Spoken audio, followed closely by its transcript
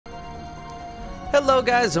Hello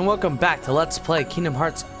guys and welcome back to Let's Play Kingdom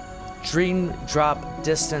Hearts Dream Drop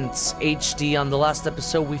Distance HD. On the last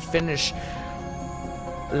episode we finished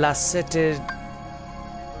La Cité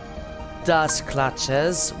das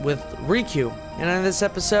Clutches with Riku. And in this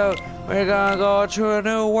episode we're gonna go to a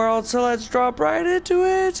new world, so let's drop right into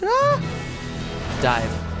it.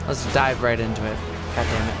 Dive. Let's dive right into it. God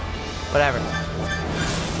damn it. Whatever.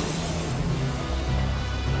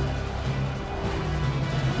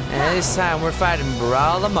 And this time we're fighting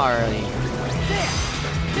Brawler Marley.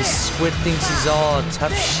 This squid thinks he's all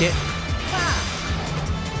tough shit.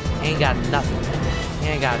 He ain't got nothing. He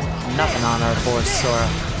ain't got nothing on our poor Sora.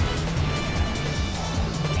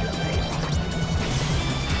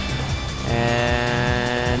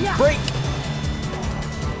 And break!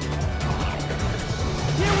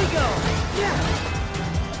 Here we go! Yeah!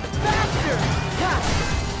 Faster!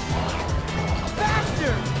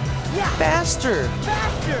 Faster! Yeah! Faster!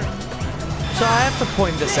 Faster! So I have to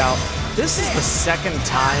point this out. This is the second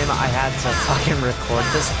time I had to fucking record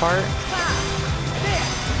this part.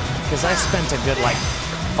 Because I spent a good like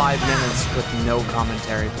 5 minutes with no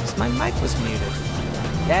commentary because my mic was muted.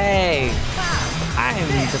 Yay! I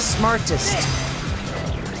am the smartest.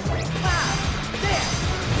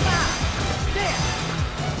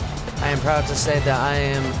 I am proud to say that I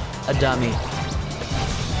am a dummy.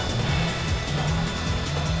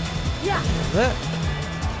 Yeah!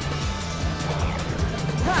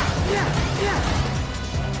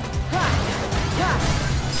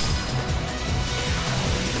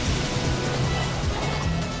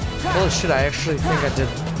 Holy shit, I actually think I did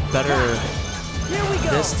better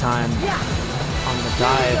this time on the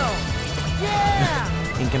dive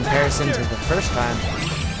in comparison to the first time.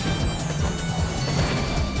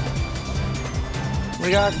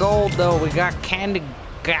 We got gold though, we got candy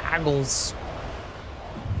goggles.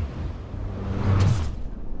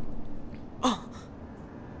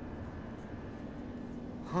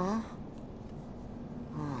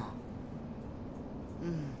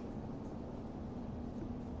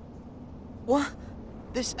 What?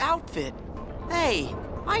 This outfit? Hey,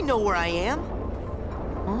 I know where I am.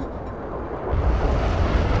 Huh?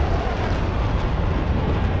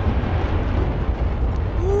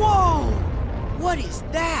 Whoa! What is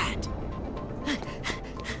that?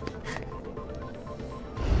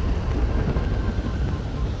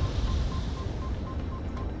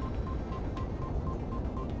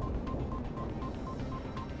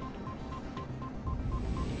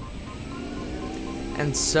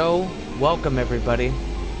 And so, welcome everybody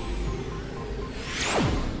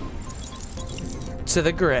to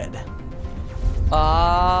the grid.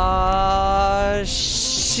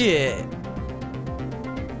 Shit.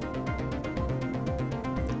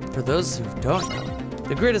 For those who don't know,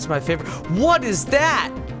 the grid is my favorite. What is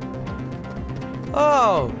that?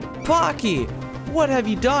 Oh, Pocky, what have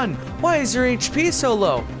you done? Why is your HP so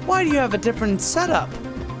low? Why do you have a different setup?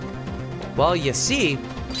 Well, you see,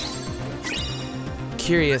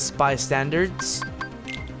 curious bystanders.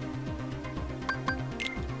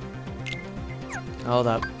 Hold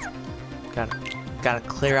up. Gotta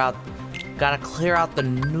clear out the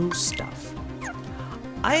new stuff.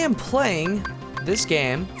 I am playing this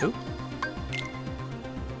game. Oop.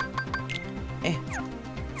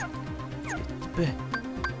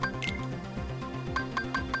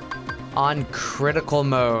 On critical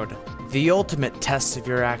mode, the ultimate test of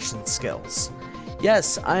your action skills.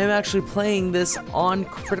 Yes, I am actually playing this on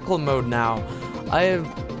critical mode now. I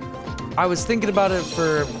was thinking about it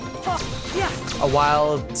for a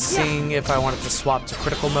while, seeing if I wanted to swap to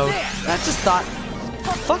critical mode. And I just thought,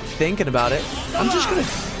 fuck thinking about it. I'm just gonna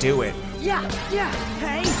do it.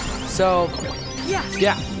 So,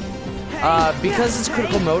 yeah. Because it's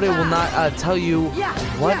critical mode, it will not tell you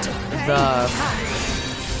what the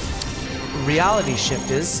reality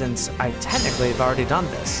shift is, since I technically have already done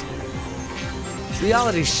this.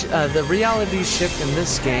 The reality shift in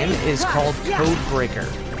this game is called Codebreaker.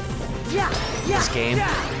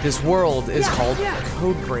 This world is called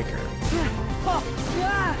Codebreaker.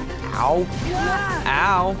 Ow.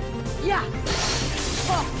 Ow.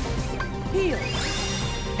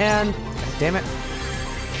 And, damn it.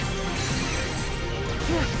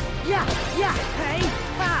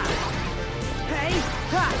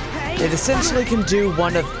 It essentially can do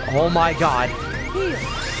one of, oh my god.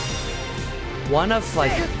 One of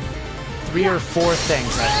like 3 or 4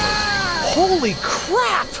 things, I think. Holy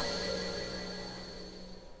crap!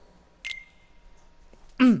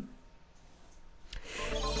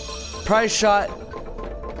 Prize shot.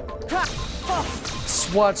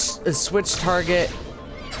 Switch target.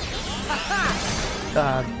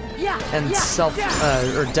 and self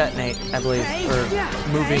or detonate, I believe, or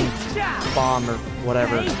moving bomb or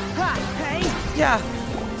whatever. Yeah.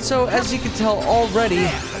 So as you can tell already,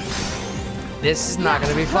 this is not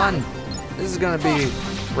gonna be fun. This is gonna be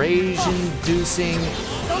rage-inducing,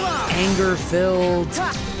 anger-filled.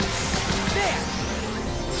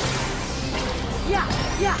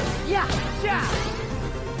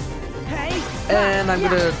 And I'm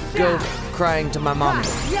gonna go crying to my mom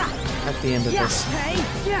at the end of this.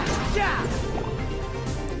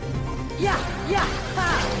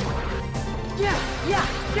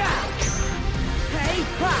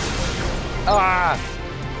 Ah!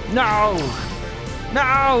 No!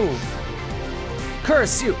 No!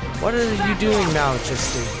 Curse you! What are you doing now,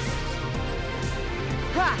 Majesty?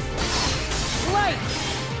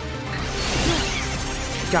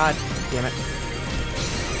 God damn it.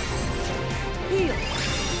 Heal.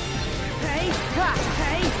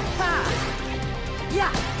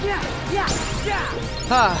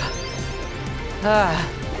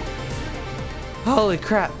 Holy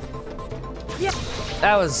crap.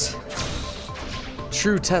 That was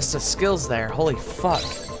true test of skills there. Holy fuck.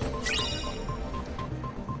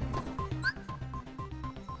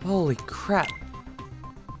 Holy crap.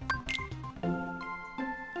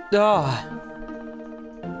 Ah.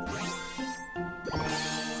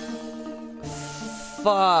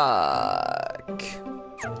 Fuck.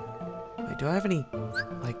 Wait, do I have any,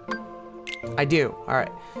 like, I do.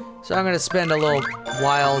 Alright. So I'm gonna spend a little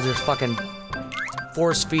while just fucking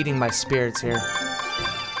force feeding my spirits here. Do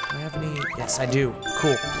I have any? Yes, I do.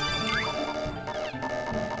 Cool.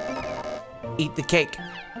 Eat the cake.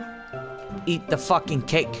 Eat the fucking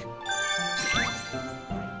cake.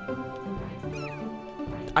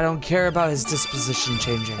 I don't care about his disposition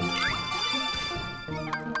changing.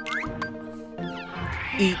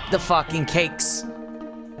 Eat the fucking cakes.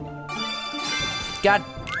 God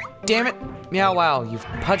damn it. Meow wow, you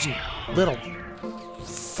pudgy little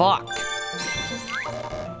fuck.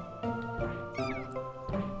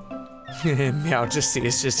 Meow just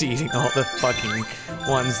is just eating all the fucking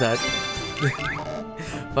ones that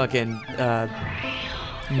fucking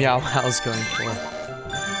Meow Wow's going for.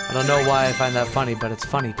 I don't know why I find that funny, but it's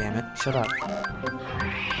funny, damn it. Shut up.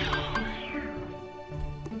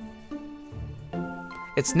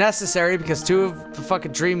 It's necessary because 2 of the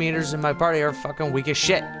fucking Dream Eaters in my party are fucking weak as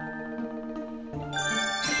shit.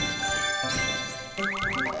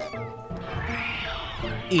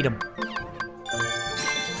 Eat them.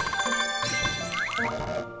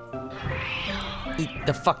 Eat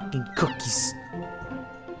the fucking cookies.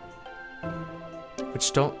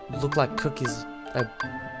 Which don't look like cookies. I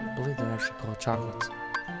believe they're actually called chocolates.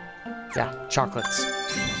 Yeah, chocolates.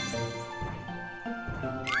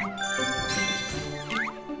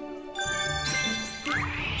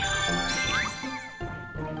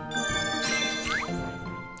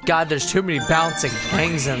 God, there's too many bouncing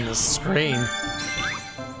things in the screen.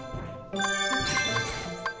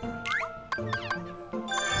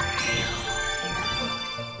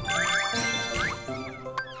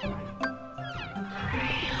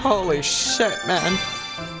 Holy shit, man.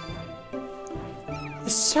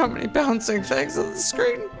 There's so many bouncing things on the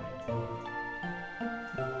screen.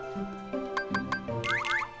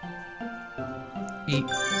 Eat.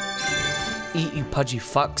 Eat, you pudgy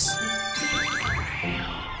fucks.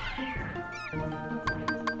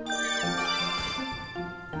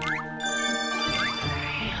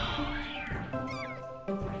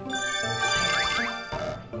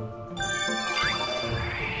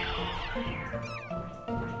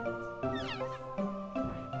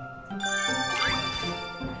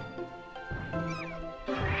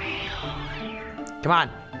 Come on.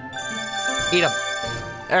 Eat them.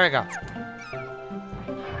 There we go.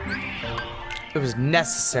 It was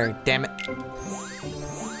necessary, damn it.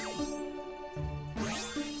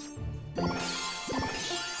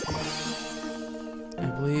 I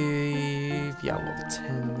believe, yeah, level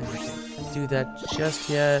 10. I can't do that just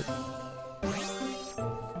yet.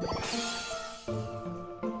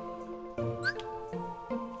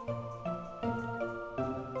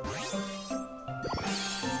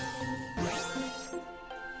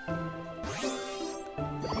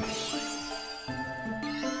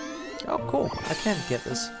 Oh, cool. I can get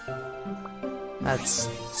this. That's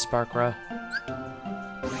Sparkra.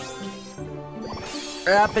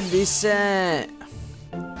 Rapid descent.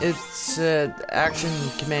 It's action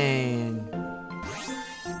command.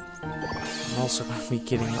 I'm also going to be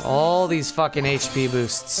getting all these fucking HP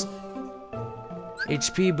boosts.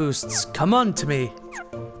 HP boosts, come on to me.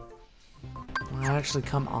 Will it actually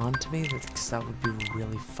come on to me? Because that would be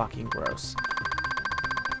really fucking gross.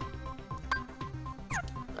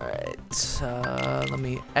 Alright, let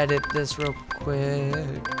me edit this real quick.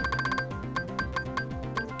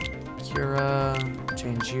 Kira,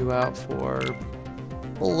 change you out for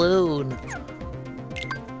Balloon.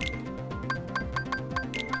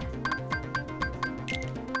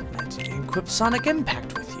 And I didn't equip Sonic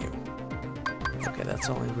Impact with you. Okay, that's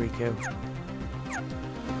only Riku.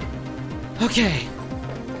 Okay.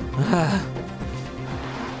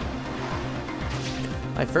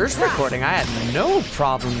 My first recording, I had no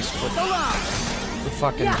problems with the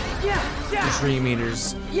fucking Dream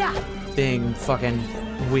Eaters being fucking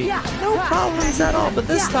weak. No problems at all, but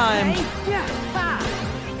this time...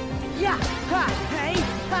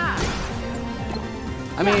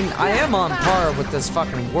 I mean, I am on par with this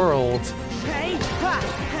fucking world.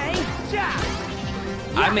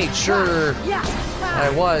 I made sure that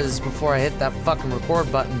I was before I hit that fucking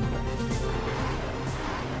record button.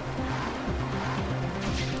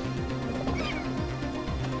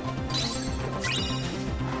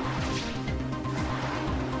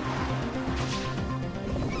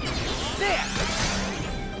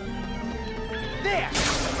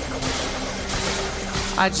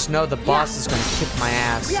 I just know the boss is gonna kick my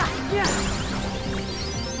ass.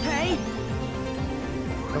 Hey.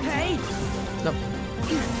 Nope. Hey. Nope.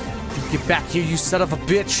 You get back here, you son of a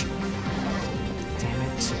bitch! Damn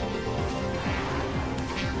it.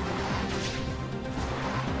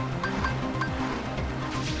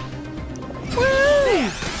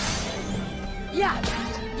 Woo!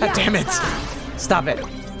 God damn it! Stop it!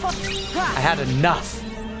 I had enough.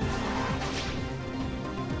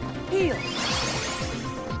 Heal.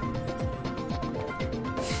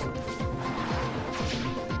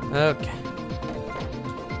 Okay.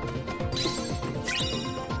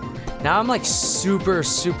 Now I'm like super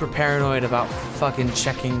paranoid about fucking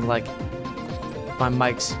checking like if my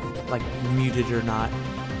mic's like muted or not.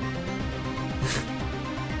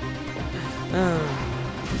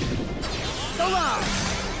 So long.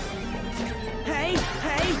 Hey,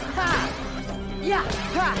 hey, ha. Yeah,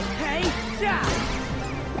 ha, hey, ja.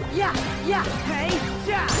 Yeah, hey,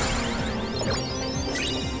 ja.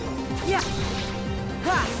 Yeah.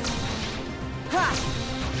 Ha. Ha.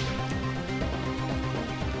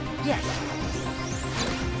 Yes.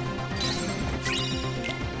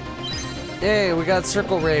 Yay, we got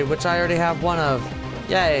Circle Raid, which I already have one of.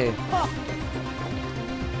 Yay. Oh.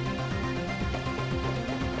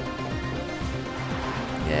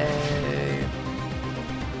 Yay.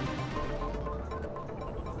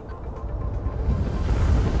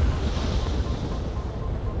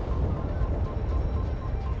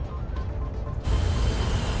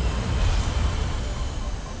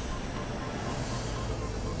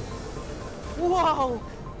 Whoa!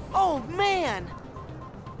 Oh, man!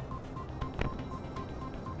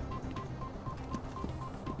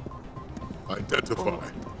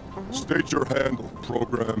 Identify. State your handle,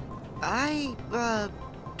 program. I,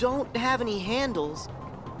 don't have any handles,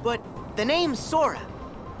 but the name's Sora.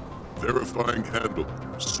 Verifying handle,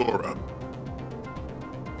 Sora.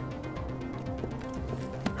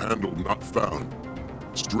 Handle not found.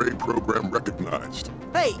 Stray program recognized.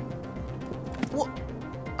 Hey!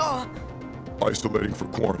 Isolating for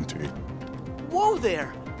quarantine. Whoa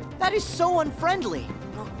there! That is so unfriendly.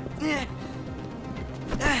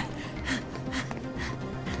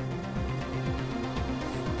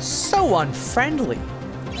 So unfriendly.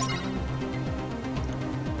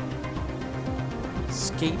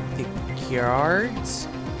 Escape the guards?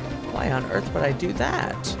 Why on earth would I do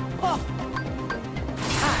that?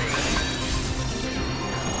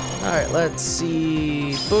 Alright, let's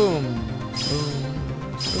see. Boom. Boom.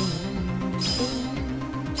 Boom.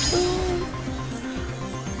 Boom.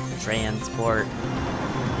 Transport.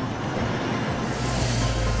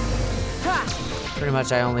 Pretty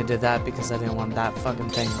much I only did that because I didn't want that fucking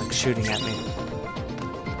thing like shooting at me.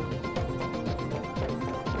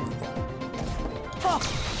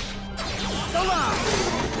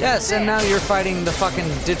 Yes, and now you're fighting the fucking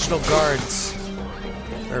digital guards.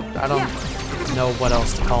 Or I don't know what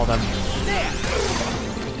else to call them. There.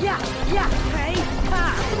 Yeah, hey,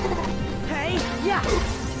 ha. Hey, yeah.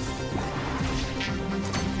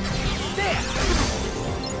 There.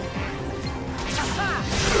 Aha.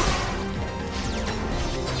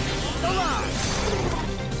 So long.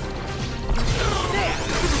 There.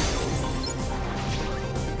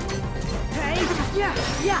 Hey,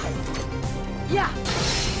 yeah.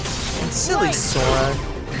 And silly Sora,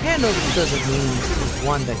 handle doesn't mean the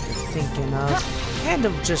one that you're thinking of.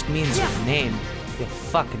 Handle just means your name, you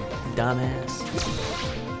fucking dumbass.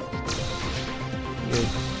 You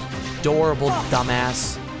adorable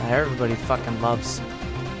dumbass that everybody fucking loves.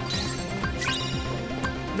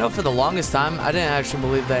 No, for the longest time, I didn't actually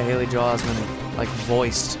believe that Haley Joel Osment, like,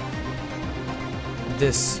 voiced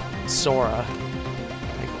this Sora.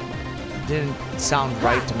 Like, it didn't sound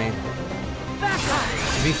right to me.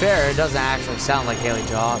 To be fair, it doesn't actually sound like Haley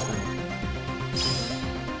Joel Osment.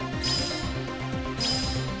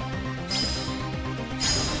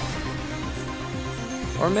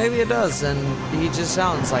 Or maybe it does, and he just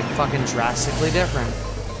sounds like fucking drastically different.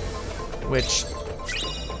 Which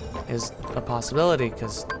is a possibility,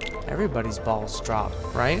 because everybody's balls drop,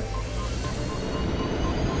 right?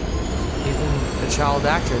 Even a child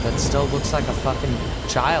actor that still looks like a fucking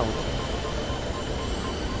child.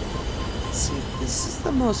 See, this is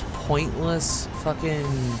the most pointless fucking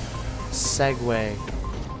segue.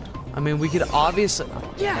 I mean, we could obviously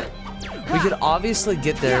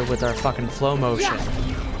get there with our fucking flow motion.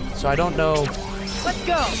 So I don't know. Let's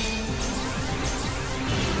go.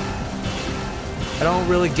 I don't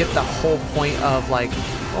really get the whole point of like,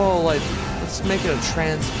 oh, like, let's make it a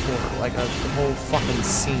transport, like a whole fucking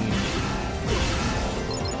scene.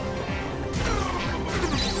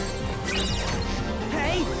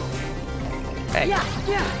 Hey. Hey. Yeah.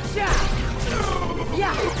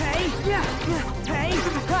 Hey. Yeah. Hey.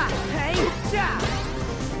 Ha. Hey. Yeah.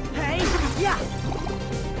 Hey. Yeah.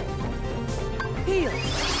 Heal.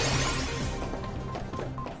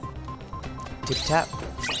 Tip tap.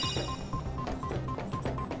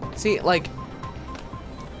 See, like,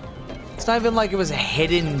 it's not even like it was a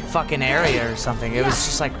hidden fucking area or something. It was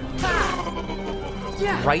just like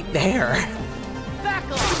right there.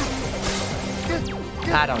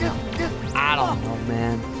 I don't know. I don't know,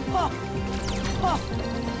 man.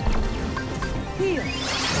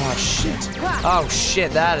 Oh shit. Oh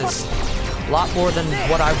shit, that is a lot more than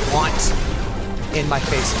what I want in my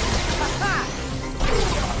face.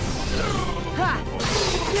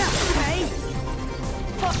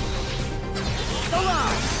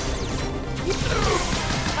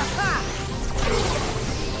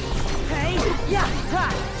 Hey, yeah, ha,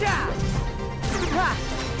 ja, ha.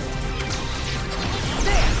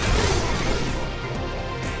 There.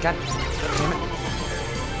 God damn it.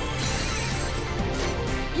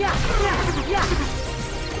 Yeah.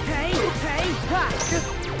 Hey, ha,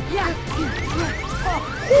 yeah.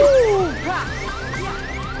 Oh, ha.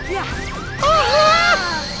 Yeah.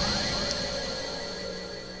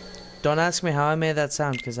 Don't ask me how I made that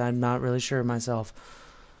sound, because I'm not really sure myself.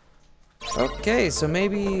 Okay, so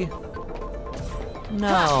maybe...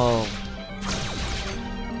 No.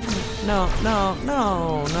 No.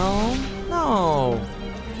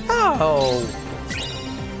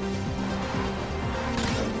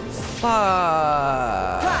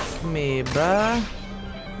 Fuck me, bruh.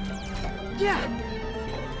 Yeah.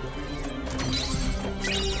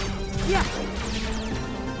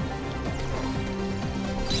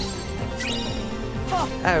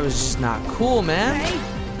 That was just not cool, man.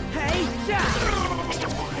 Hey, ja.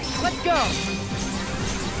 Let's go.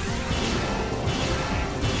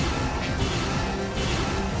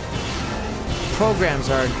 Programs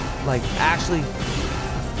are, like, actually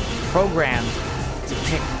programmed to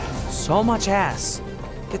kick so much ass.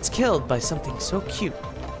 Gets killed by something so cute.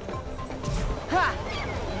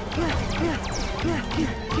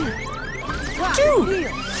 Dude!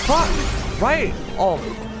 Fuck! Right! All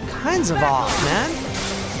kinds of off, man.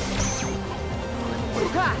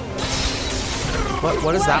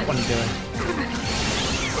 What is that one doing?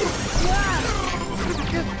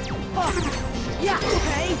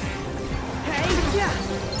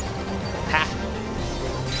 Ha!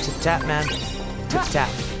 Tip tap, man. Tip tap.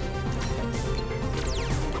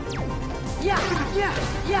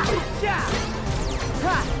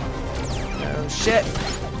 Oh shit!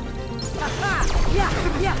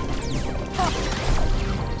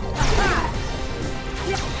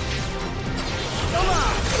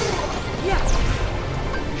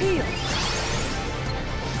 Heal.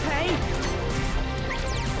 Hey.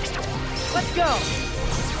 Let's go.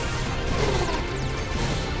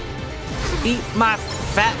 Eat my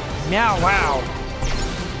fat meow wow.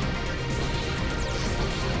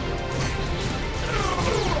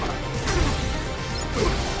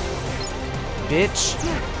 Bitch.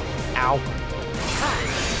 Ow.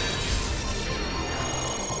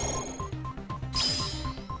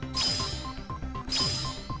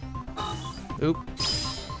 Oop.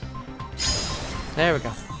 There we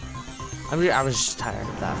go. I was just tired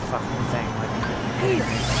of that fucking thing. Like,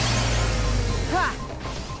 Ha!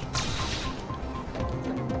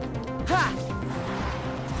 Ha!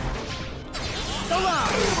 So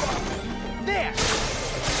long! There!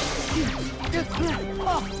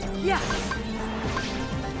 Oh, yeah!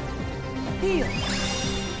 Heal!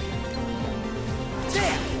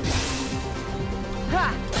 There!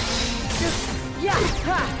 Ha!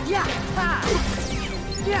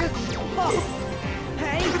 Yeah. Oh.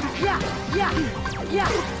 Hey. Yeah. Yeah. Yeah.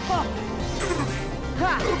 Oh.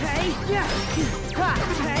 Ha. Hey. Yeah. Ha.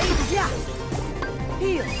 Hey. Yeah.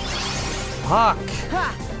 Heal. Fuck. Ha.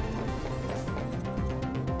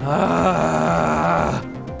 Ah.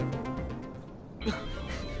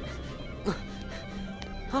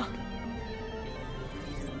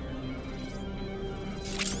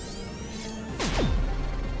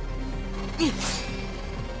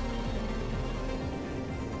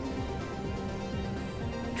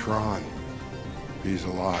 Tron. He's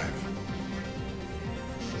alive.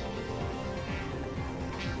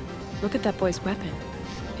 Look at that boy's weapon.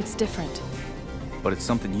 It's different. But it's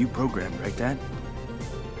something you programmed, right, Dad?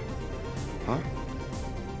 Huh?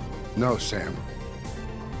 No, Sam.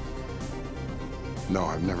 No,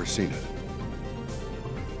 I've never seen it.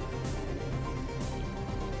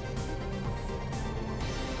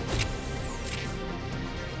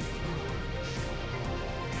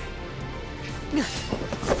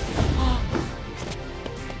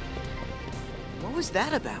 What was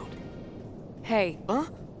that about? Hey, Huh?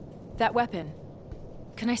 that weapon.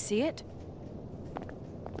 Can I see it?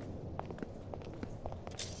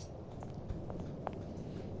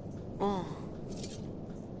 Oh.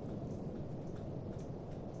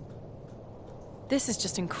 This is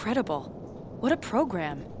just incredible. What a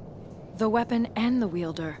program. The weapon and the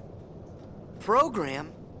wielder.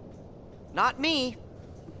 Program? Not me.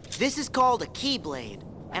 This is called a Keyblade,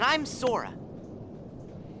 and I'm Sora.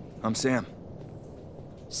 I'm Sam.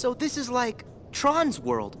 So this is like Tron's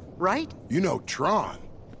world, right? You know Tron.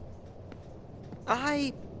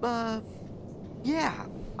 Yeah,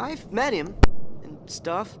 I've met him and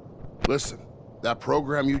stuff. Listen, that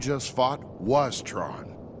program you just fought was Tron.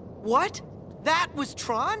 What? That was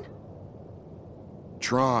Tron?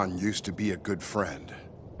 Tron used to be a good friend.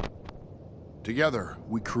 Together,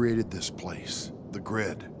 we created this place, the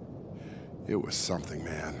Grid. It was something,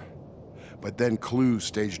 man. But then Clue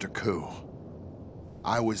staged a coup.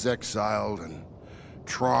 I was exiled, and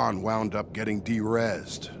Tron wound up getting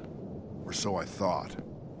de-rezzed. Or so I thought.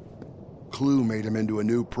 Clue made him into a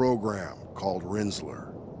new program called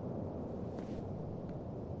Rinsler.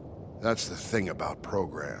 That's the thing about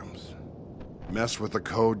programs. Mess with the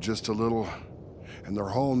code just a little, and their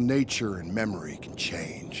whole nature and memory can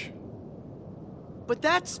change. But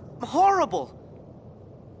that's horrible.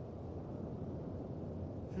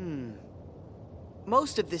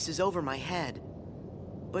 Most of this is over my head.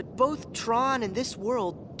 But both Tron and this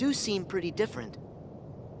world do seem pretty different.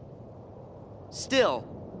 Still,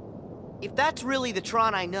 if that's really the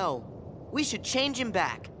Tron I know, we should change him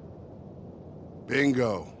back.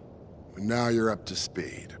 Bingo. Now you're up to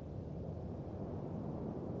speed.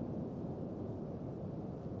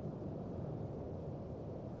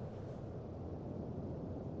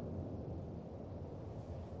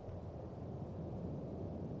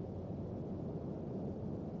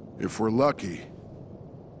 If we're lucky,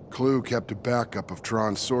 Clue kept a backup of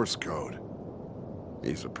Tron's source code.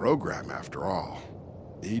 He's a program, after all.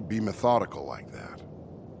 He'd be methodical like that.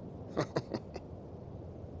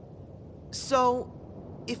 So,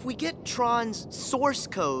 if we get Tron's source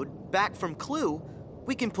code back from Clue,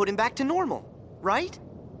 we can put him back to normal, right?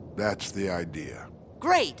 That's the idea.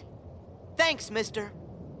 Great! Thanks, mister.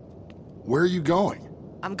 Where are you going?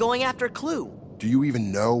 I'm going after Clue. Do you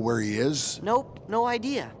even know where he is? Nope, no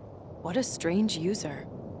idea. What a strange user.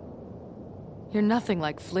 You're nothing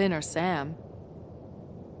like Flynn or Sam.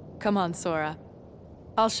 Come on, Sora.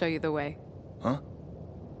 I'll show you the way. Huh?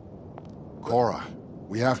 Cora,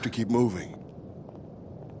 we have to keep moving.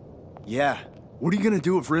 Yeah. What are you gonna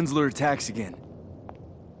do if Rinsler attacks again?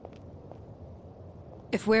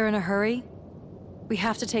 If we're in a hurry, we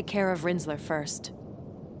have to take care of Rinsler first.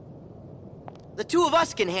 The two of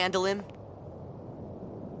us can handle him.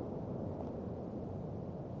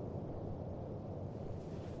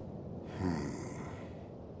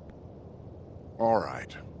 All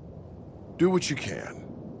right. Do what you can.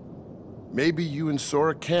 Maybe you and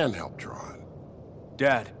Sora can help Tron.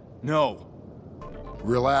 Dad, no.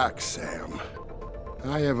 Relax, Sam.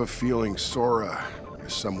 I have a feeling Sora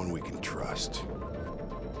is someone we can trust.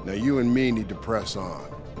 Now you and me need to press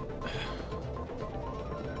on.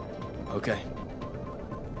 Okay.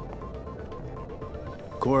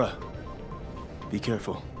 Cora, be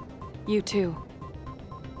careful. You too.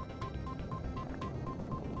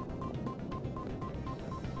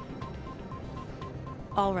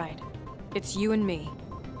 All right. It's you and me.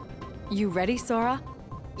 You ready, Sora?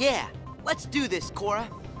 Yeah, let's do this, Cora.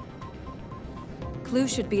 Clue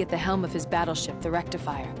should be at the helm of his battleship, the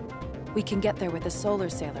Rectifier. We can get there with a solar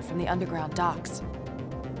sailor from the underground docks.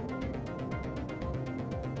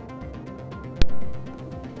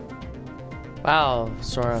 Wow,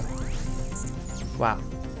 Sora. Wow.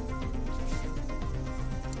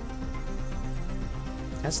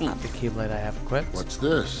 That's not the Keyblade I have equipped. What's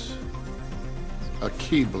this? A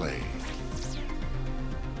Keyblade.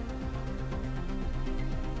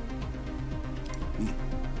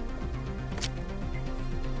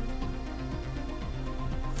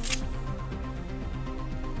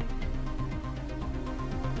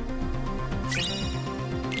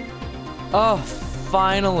 Oh,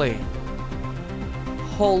 finally.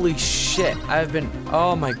 Holy shit. I've been...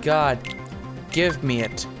 Oh my god. Give me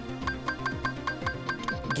it.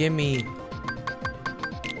 Give me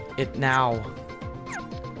it now.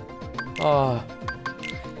 Oh.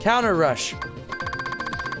 Counter rush.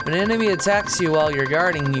 When an enemy attacks you while you're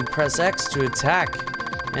guarding, you press X to attack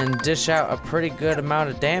and dish out a pretty good amount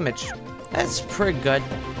of damage. That's pretty good.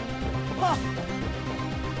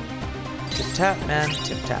 Tip tap, man.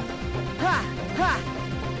 Tip tap.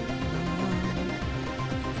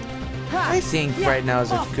 I think right now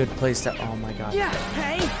is a good place to... Oh my god.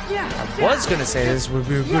 I was gonna say this would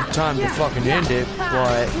be a good time to fucking end it,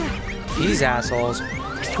 but these assholes.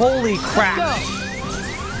 Holy crap!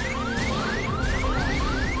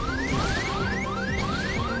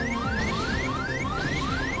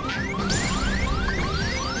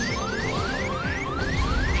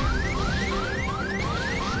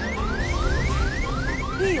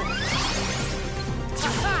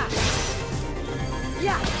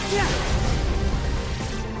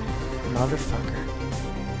 Motherfucker.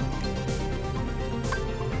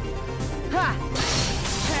 Ha!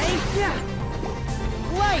 Hey! Yeah!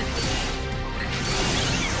 Wait!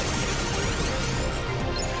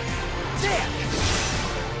 There!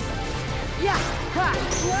 Yeah! Ha!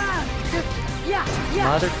 Yeah! Yeah!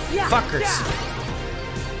 Motherfuckers. Yeah.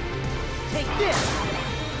 Take this!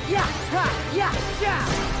 Yeah! Ha! Yeah! Yeah!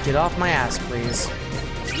 Get off my ass, please.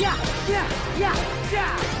 Yeah! Yeah! Yeah!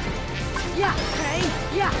 Yeah! Yeah! Hey!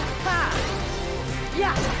 Yeah! Ha!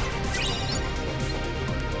 Yeah!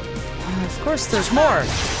 Of course there's more.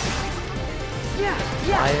 Yeah!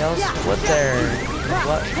 Yeah! Why else yeah, would yeah. there?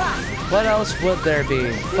 Ha, What else would there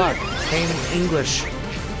be? Fuck. Plain English.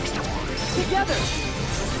 Together!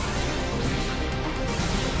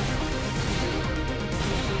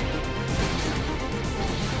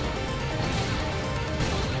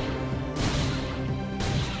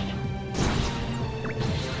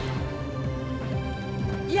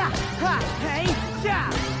 Yeah! Ha! Hey! Yeah!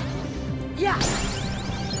 Yeah!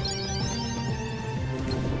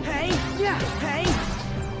 Hey! Yeah! Hey!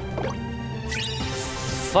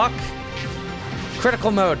 Fuck.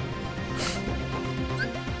 Critical mode.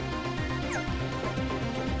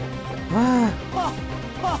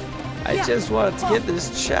 I just wanted to get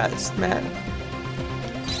this chest, man.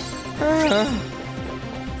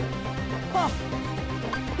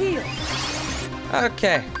 Heal!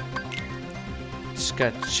 Okay. Just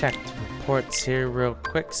gotta check the reports here real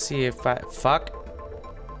quick. See if I... Fuck.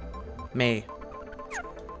 Me.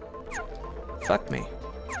 Fuck me.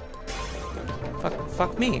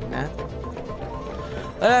 Fuck me, man.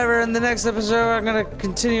 Whatever, in the next episode, I'm gonna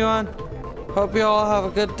continue on. Hope you all have a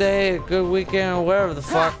good day, a good weekend, or whatever the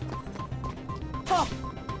fuck.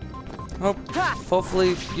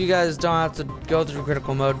 Hopefully, you guys don't have to go through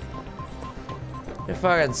critical mode. It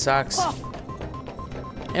fucking sucks.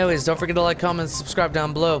 Anyways, don't forget to like, comment, and subscribe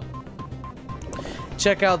down below.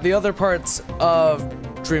 Check out the other parts of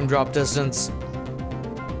Dream Drop Distance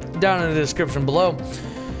down in the description below.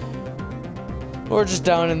 Or just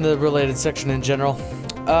down in the related section in general.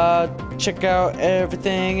 Check out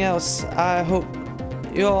everything else. I hope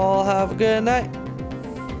you all have a good night.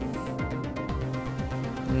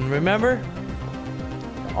 And remember,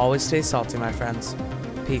 always stay salty, my friends.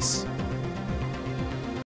 Peace.